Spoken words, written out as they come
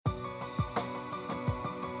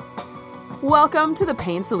Welcome to the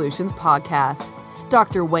Pain Solutions Podcast.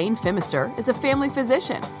 Dr. Wayne Phimister is a family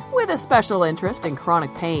physician with a special interest in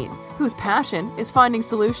chronic pain, whose passion is finding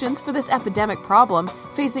solutions for this epidemic problem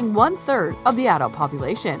facing 1/3 of the adult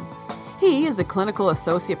population. He is a clinical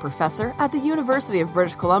associate professor at the University of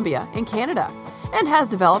British Columbia in Canada and has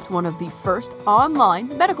developed one of the first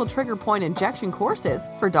online medical trigger point injection courses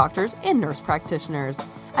for doctors and nurse practitioners,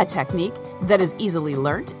 a technique that is easily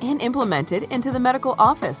learnt and implemented into the medical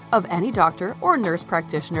office of any doctor or nurse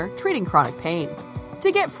practitioner treating chronic pain.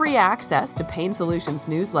 To get free access to Pain Solutions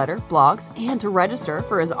newsletter, blogs, and to register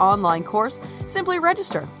for his online course, simply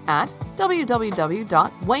register at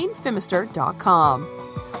www.waynephimister.com.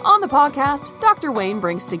 On the podcast, Dr. Wayne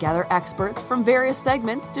brings together experts from various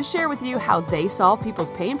segments to share with you how they solve people's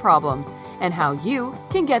pain problems and how you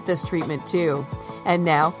can get this treatment too. And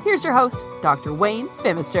now, here's your host, Dr. Wayne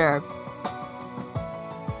Phimister.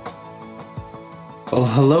 Well,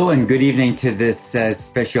 hello and good evening to this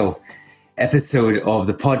special episode of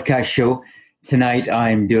the podcast show. Tonight,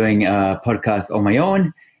 I'm doing a podcast on my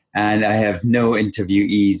own, and I have no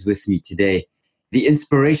interviewees with me today. The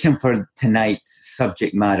inspiration for tonight's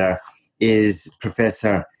subject matter is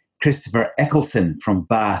Professor Christopher Eccleston from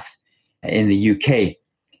Bath in the UK.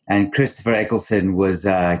 And Christopher Eccleston was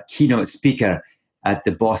a keynote speaker at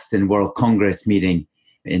the Boston World Congress meeting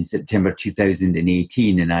in September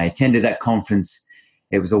 2018. And I attended that conference.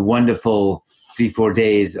 It was a wonderful 3-4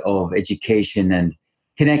 days of education and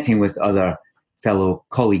connecting with other fellow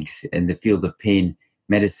colleagues in the field of pain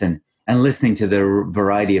medicine and listening to the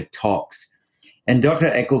variety of talks. And Dr.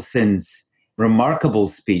 Eccleston's remarkable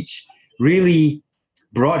speech really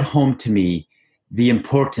brought home to me the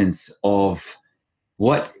importance of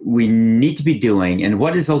what we need to be doing and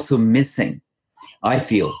what is also missing, I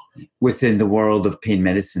feel, within the world of pain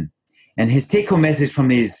medicine. And his take-home message from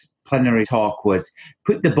his plenary talk was,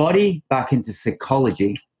 put the body back into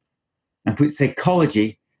psychology and put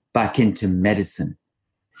psychology back into medicine.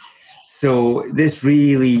 So this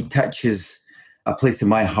really touches a place in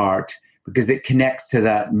my heart because it connects to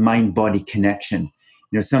that mind-body connection.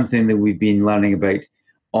 You know, something that we've been learning about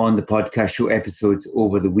on the podcast show episodes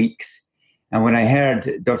over the weeks. And when I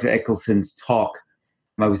heard Dr. Eccleston's talk,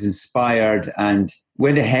 I was inspired and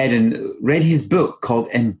went ahead and read his book called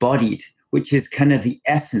Embodied, which is kind of the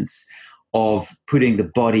essence of putting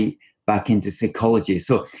the body back into psychology.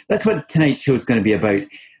 So that's what tonight's show is going to be about.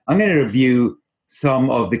 I'm going to review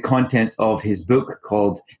some of the contents of his book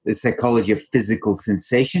called The Psychology of Physical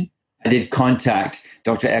Sensation. I did contact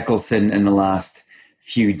Dr. Eccleston in the last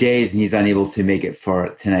few days, and he's unable to make it for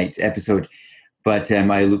tonight's episode. But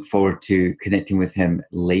I look forward to connecting with him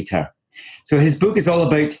later. So his book is all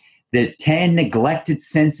about the 10 neglected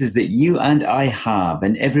senses that you and I have,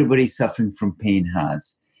 and everybody suffering from pain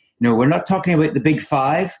has. You know, we're not talking about the big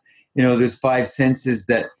five. You know, there's 5 senses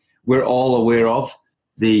that we're all aware of: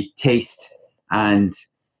 the taste and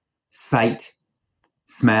sight,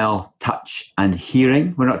 smell, touch, and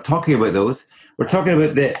hearing. We're not talking about those. We're talking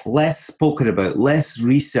about the less spoken about, less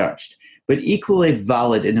researched, but equally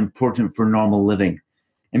valid and important for normal living.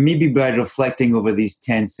 And maybe by reflecting over these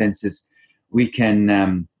 10 senses, we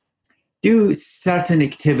can do certain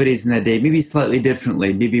activities in a day, maybe slightly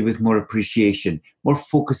differently, maybe with more appreciation, more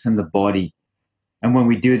focus on the body. And when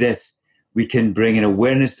we do this, we can bring an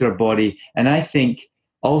awareness to our body. And I think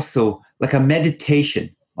also like a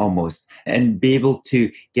meditation almost, and be able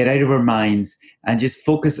to get out of our minds and just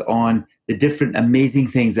focus on the different amazing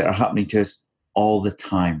things that are happening to us all the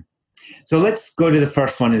time. So let's go to the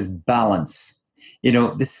first one, is balance. You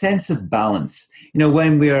know, the sense of balance. You know,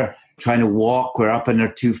 when we're trying to walk, we're up on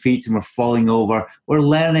our 2 feet and we're falling over, we're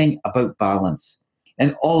learning about balance.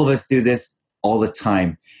 And all of us do this all the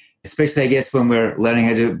time, especially I guess when we're learning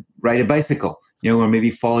how to ride a bicycle. You know, we're maybe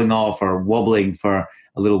falling off or wobbling for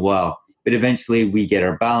a little while. But eventually we get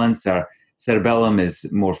our balance, our cerebellum is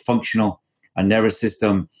more functional, our nervous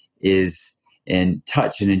system is in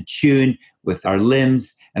touch and in tune with our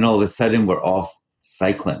limbs, and all of a sudden we're off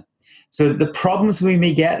cycling. So the problems we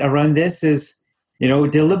may get around this is, you know,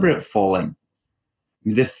 deliberate falling,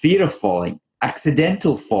 the fear of falling,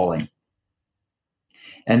 accidental falling,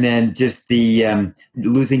 and then just the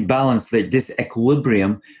losing balance, the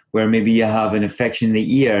disequilibrium, where maybe you have an infection in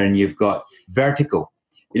the ear and you've got vertigo.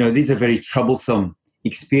 You know, these are very troublesome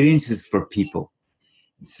experiences for people.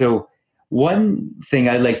 So one thing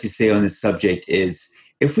I'd like to say on this subject is,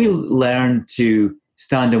 if we learn to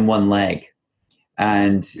stand on one leg,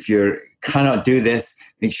 and if you cannot do this,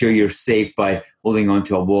 make sure you're safe by holding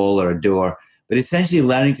onto a wall or a door. But essentially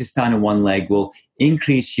learning to stand on one leg will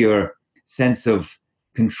increase your sense of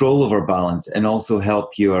control over balance and also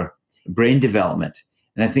help your brain development.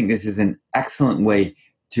 And I think this is an excellent way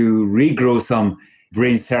to regrow some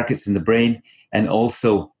brain circuits in the brain and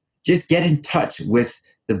also just get in touch with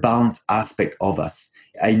the balance aspect of us.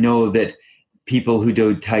 I know that people who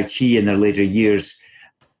do Tai Chi in their later years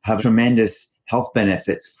have tremendous health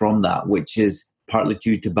benefits from that, which is partly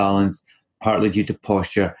due to balance, partly due to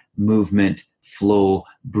posture, movement, flow,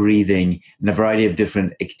 breathing, and a variety of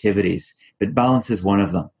different activities. But balance is one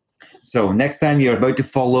of them. So next time you're about to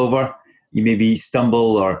fall over, you maybe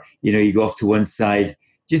stumble or you go off to one side,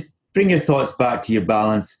 just bring your thoughts back to your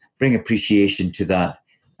balance, bring appreciation to that,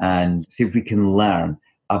 and see if we can learn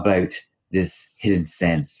about this hidden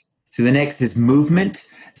sense. So the next is movement.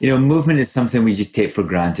 Movement is something we just take for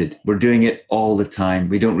granted. We're doing it all the time.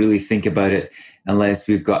 We don't really think about it unless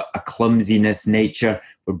we've got a clumsiness nature.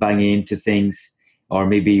 We're banging into things, or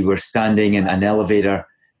maybe we're standing in an elevator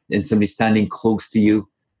and somebody's standing close to you,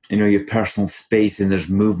 your personal space, and there's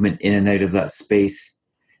movement in and out of that space.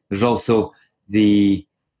 There's also the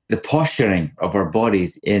posturing of our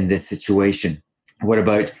bodies in this situation. What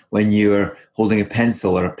about when you're holding a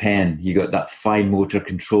pencil or a pen? You got that fine motor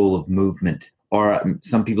control of movement. Or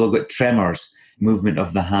some people have got tremors, movement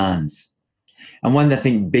of the hands. And one, I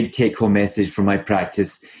think, big take-home message from my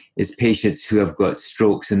practice is patients who have got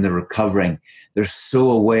strokes and they're recovering. They're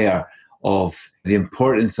so aware of the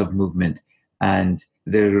importance of movement and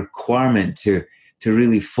the requirement to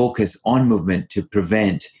really focus on movement to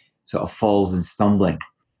prevent sort of falls and stumbling.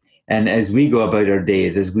 And as we go about our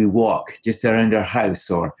days, as we walk just around our house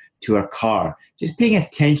or to our car, just paying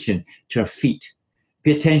attention to our feet.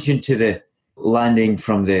 Pay attention to the landing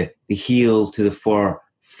from the heel to the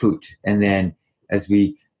forefoot. And then as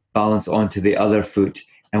we balance onto the other foot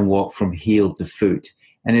and walk from heel to foot.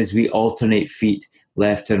 And as we alternate feet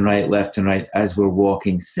left and right, as we're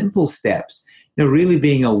walking, simple steps, really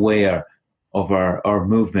being aware of our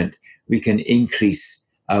movement, we can increase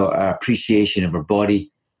our appreciation of our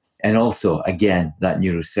body. And also, again, that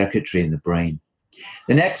neurocircuitry in the brain.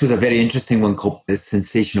 The next was a very interesting one called the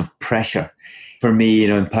sensation of pressure. For me,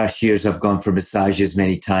 in past years, I've gone for massages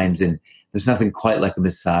many times, and there's nothing quite like a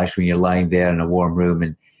massage when you're lying there in a warm room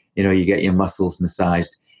and, you get your muscles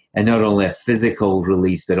massaged. And not only a physical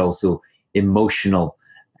release, but also emotional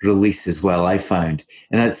release as well, I found.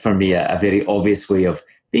 And that's, for me, a very obvious way of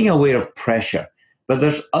being aware of pressure. But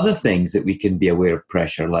there's other things that we can be aware of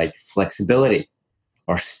pressure, like flexibility.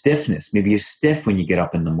 Or stiffness. Maybe you're stiff when you get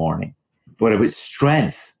up in the morning. What about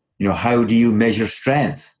strength? How do you measure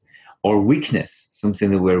strength? Or weakness, something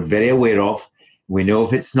that we're very aware of. We know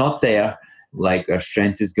if it's not there, like our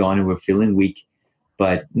strength is gone and we're feeling weak,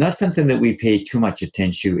 but not something that we pay too much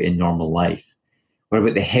attention to in normal life. What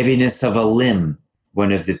about the heaviness of a limb?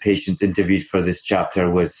 One of the patients interviewed for this chapter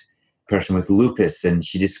was a person with lupus, and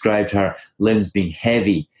she described her limbs being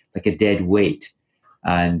heavy, like a dead weight.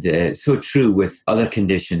 And so true with other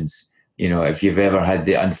conditions. If you've ever had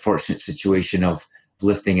the unfortunate situation of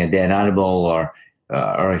lifting a dead animal or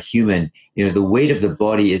a human, the weight of the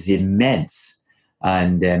body is immense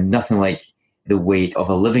and nothing like the weight of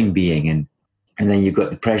a living being. And then you've got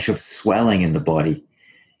the pressure of swelling in the body.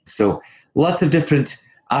 So lots of different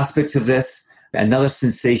aspects of this. Another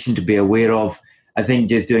sensation to be aware of, I think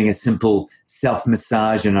just doing a simple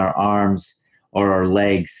self-massage on our arms or our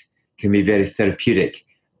legs can be very therapeutic,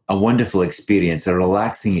 a wonderful experience, a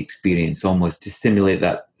relaxing experience almost to stimulate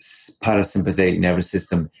that parasympathetic nervous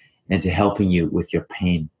system into helping you with your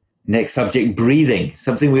pain. Next subject, breathing,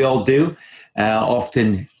 something we all do,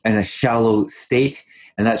 often in a shallow state,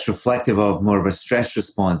 and that's reflective of more of a stress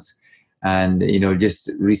response. And, just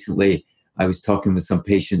recently I was talking with some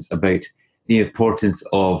patients about the importance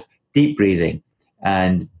of deep breathing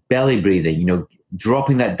and belly breathing,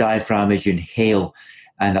 dropping that diaphragm as you inhale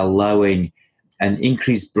and allowing an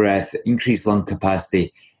increased breath, increased lung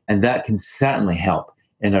capacity, and that can certainly help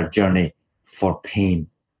in our journey for pain.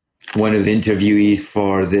 One of the interviewees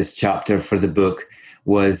for this chapter for the book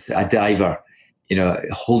was a diver,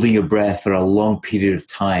 holding your breath for a long period of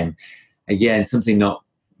time. Again, something not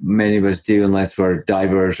many of us do unless we're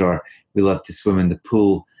divers or we love to swim in the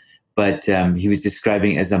pool. But he was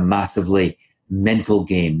describing it as a massively mental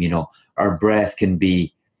game. Our breath can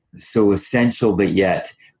be so essential, but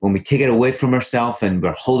yet when we take it away from ourselves and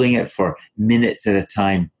we're holding it for minutes at a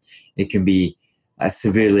time, it can be a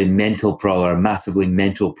severely mental problem or a massively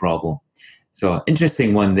mental problem. So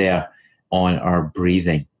interesting one there on our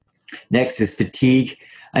breathing. Next is fatigue.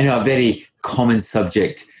 I know a very common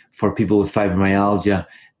subject for people with fibromyalgia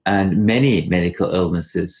and many medical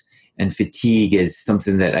illnesses. And fatigue is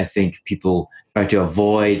something that I think people try to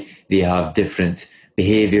avoid. They have different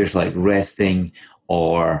behaviors like resting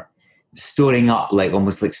or storing up,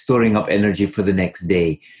 almost like storing up energy for the next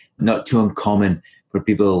day. Not too uncommon for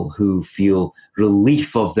people who feel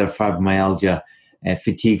relief of their fibromyalgia,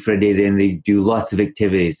 fatigue for a day, then they do lots of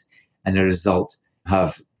activities and the result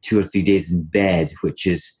have 2 or 3 days in bed, which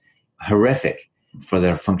is horrific for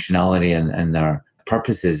their functionality and their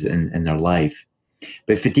purposes in their life.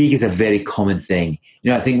 But fatigue is a very common thing.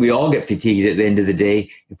 I think we all get fatigued at the end of the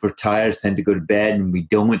day. If we're tired, tend to go to bed, and we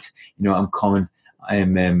don't.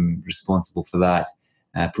 I'm responsible for that.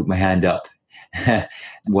 Put my hand up.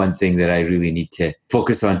 One thing that I really need to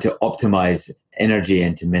focus on to optimize energy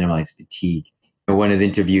and to minimize fatigue. One of the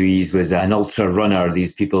interviewees was an ultra runner,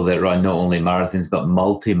 these people that run not only marathons, but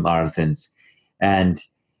multi-marathons. And,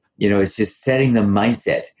 it's just setting the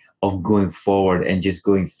mindset of going forward and just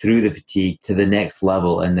going through the fatigue to the next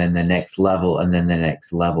level and then the next level and then the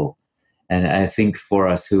next level. And I think for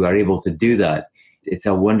us who are able to do that, it's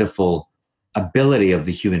a wonderful ability of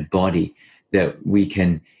the human body that we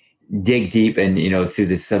can dig deep and, through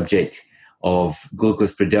the subject of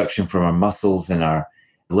glucose production from our muscles and our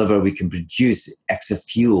liver, we can produce extra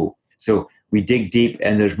fuel. So we dig deep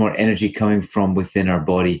and there's more energy coming from within our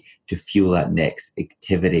body to fuel that next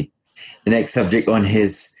activity. The next subject on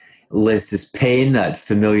his list is pain, that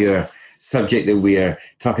familiar subject that we are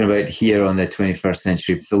talking about here on the 21st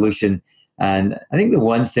Century Solution. And I think the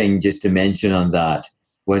one thing just to mention on that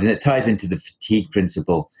was, and it ties into the fatigue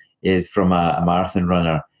principle, is from a marathon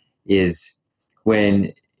runner, is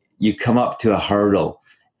when you come up to a hurdle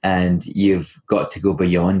and you've got to go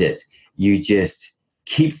beyond it, you just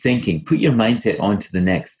keep thinking, put your mindset onto the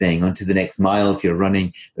next thing, onto the next mile if you're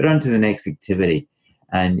running, but onto the next activity.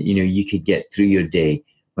 And, you could get through your day,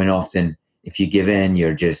 when often if you give in,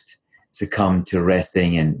 you're just succumb to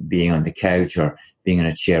resting and being on the couch or being in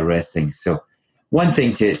a chair resting. So one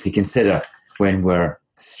thing to consider when we're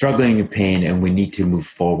struggling in pain and we need to move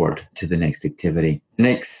forward to the next activity. The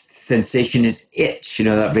next sensation is itch,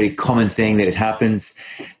 that very common thing that happens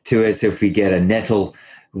to us if we get a nettle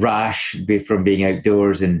rash from being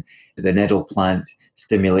outdoors and the nettle plant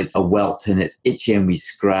stimulates a welt and it's itchy and we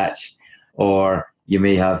scratch. Or you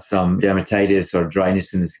may have some dermatitis or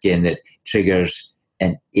dryness in the skin that triggers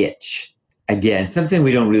an itch. Again, something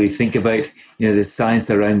we don't really think about. The science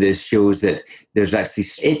around this shows that there's actually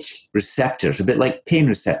itch receptors, a bit like pain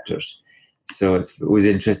receptors. So it was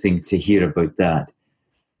interesting to hear about that.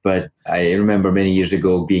 But I remember many years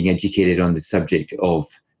ago being educated on the subject of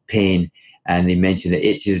pain, and they mentioned that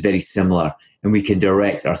itch is very similar, and we can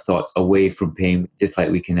direct our thoughts away from pain, just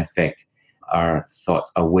like we can affect our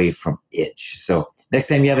thoughts away from itch. So next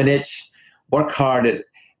time you have an itch, work hard at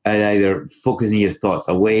either focusing your thoughts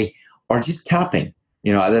away or just tapping.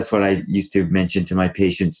 That's what I used to mention to my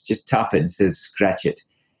patients, just tap it instead of scratch it.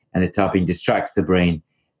 And the tapping distracts the brain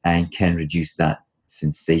and can reduce that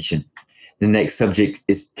sensation. The next subject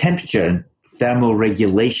is temperature and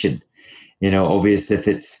thermoregulation. Obviously if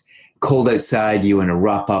it's cold outside, you want to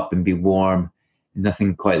wrap up and be warm.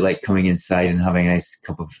 Nothing quite like coming inside and having a nice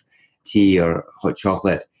cup of tea or hot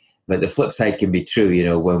chocolate. But the flip side can be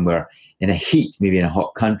true, when we're in a heat, maybe in a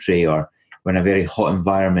hot country or we're in a very hot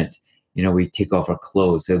environment, we take off our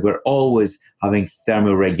clothes. So we're always having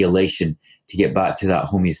thermoregulation to get back to that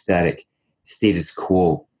homeostatic status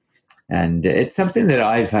quo. And it's something that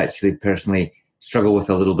I've actually personally struggled with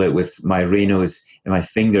a little bit with my Raynaud's and my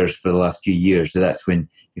fingers for the last few years. So that's when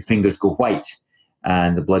your fingers go white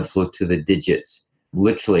and the blood flow to the digits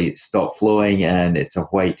literally stop flowing and it's a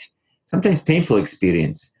white, sometimes painful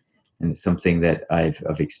experience. And it's something that I've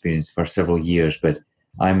experienced for several years, but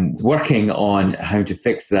I'm working on how to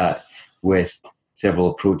fix that with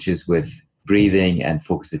several approaches with breathing and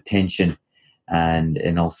focused attention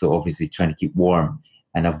and also obviously trying to keep warm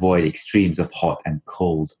and avoid extremes of hot and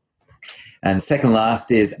cold. And second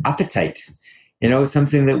last is appetite.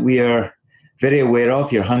 Something that we are very aware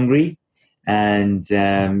of. You're hungry and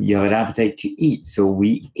you have an appetite to eat. So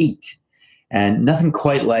we eat. And nothing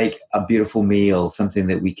quite like a beautiful meal, something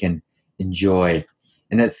that we can enjoy.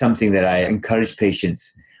 And that's something that I encourage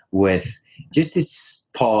patients with, just to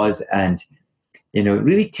pause and,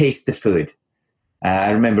 really taste the food. I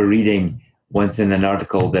remember reading once in an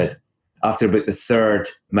article that after about the third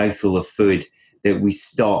mouthful of food that we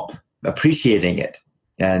stop appreciating it.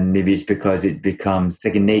 And maybe it's because it becomes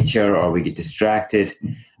second nature or we get distracted.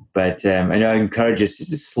 But I encourage us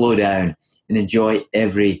just to slow down and enjoy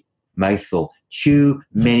every mouthful. Chew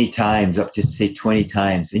many times, up to say 20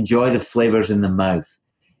 times. Enjoy the flavors in the mouth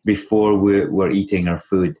before we're eating our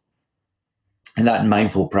food. And that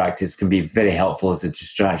mindful practice can be very helpful as a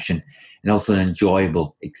distraction and also an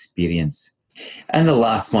enjoyable experience. And the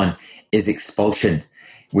last one is expulsion.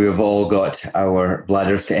 We have all got our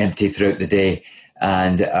bladders to empty throughout the day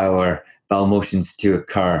and our bowel motions to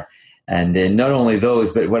occur. And not only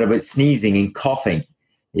those, but what about sneezing and coughing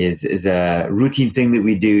is a routine thing that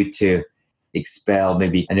we do to expel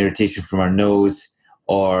maybe an irritation from our nose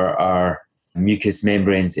or our mucous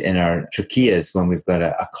membranes in our tracheas when we've got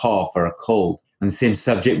a cough or a cold. On the same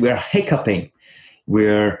subject, we're hiccuping,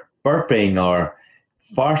 we're burping or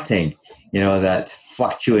farting, that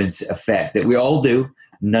flatulence effect that we all do.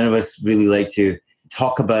 None of us really like to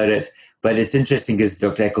talk about it, but it's interesting because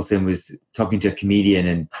Dr. Eccleston was talking to a comedian,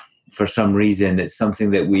 and for some reason it's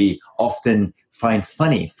something that we often find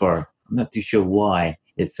funny for. I'm not too sure why.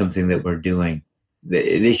 It's something that we're doing.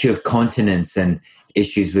 The issue of continence and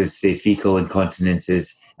issues with, say, fecal incontinence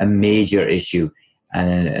is a major issue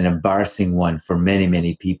and an embarrassing one for many,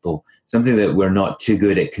 many people. Something that we're not too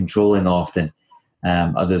good at controlling often,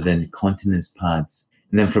 other than continence pads.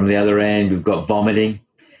 And then from the other end, we've got vomiting,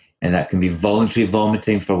 and that can be voluntary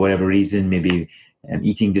vomiting for whatever reason, maybe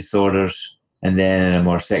eating disorders, and then in a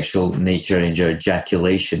more sexual nature,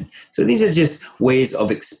 ejaculation. So these are just ways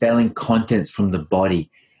of expelling contents from the body,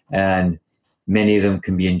 and many of them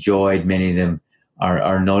can be enjoyed, many of them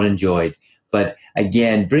are not enjoyed. But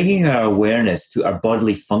again, bringing our awareness to our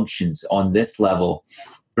bodily functions on this level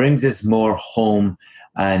brings us more home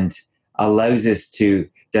and allows us to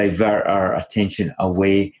divert our attention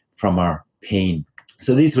away from our pain.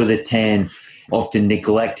 So these were the 10 often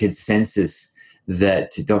neglected senses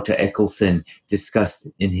that Dr. Eccleston discussed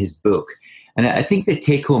in his book. And I think the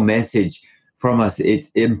take-home message from us,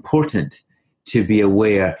 it's important to be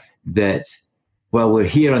aware that while we're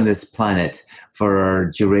here on this planet for our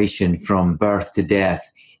duration from birth to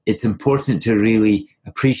death, it's important to really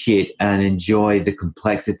appreciate and enjoy the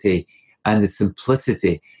complexity and the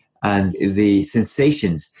simplicity and the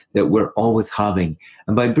sensations that we're always having.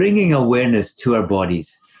 And by bringing awareness to our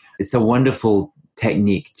bodies, it's a wonderful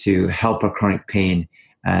technique to help our chronic pain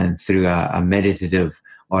and through a meditative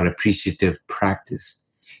or appreciative practice.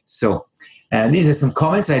 So these are some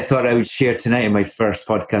comments I thought I would share tonight in my first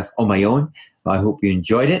podcast on my own. I hope you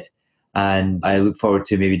enjoyed it, and I look forward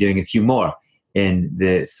to maybe doing a few more in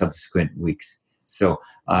the subsequent weeks. So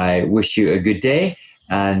I wish you a good day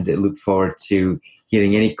and look forward to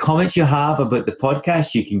hearing any comments you have about the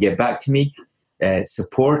podcast. You can get back to me,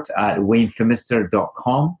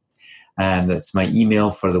 support@waynefimister.com. That's my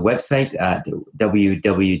email for the website at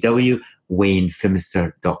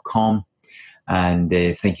www.waynefimister.com. And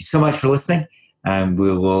thank you so much for listening. And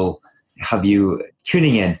we will have you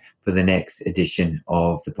tuning in for the next edition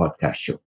of the podcast show.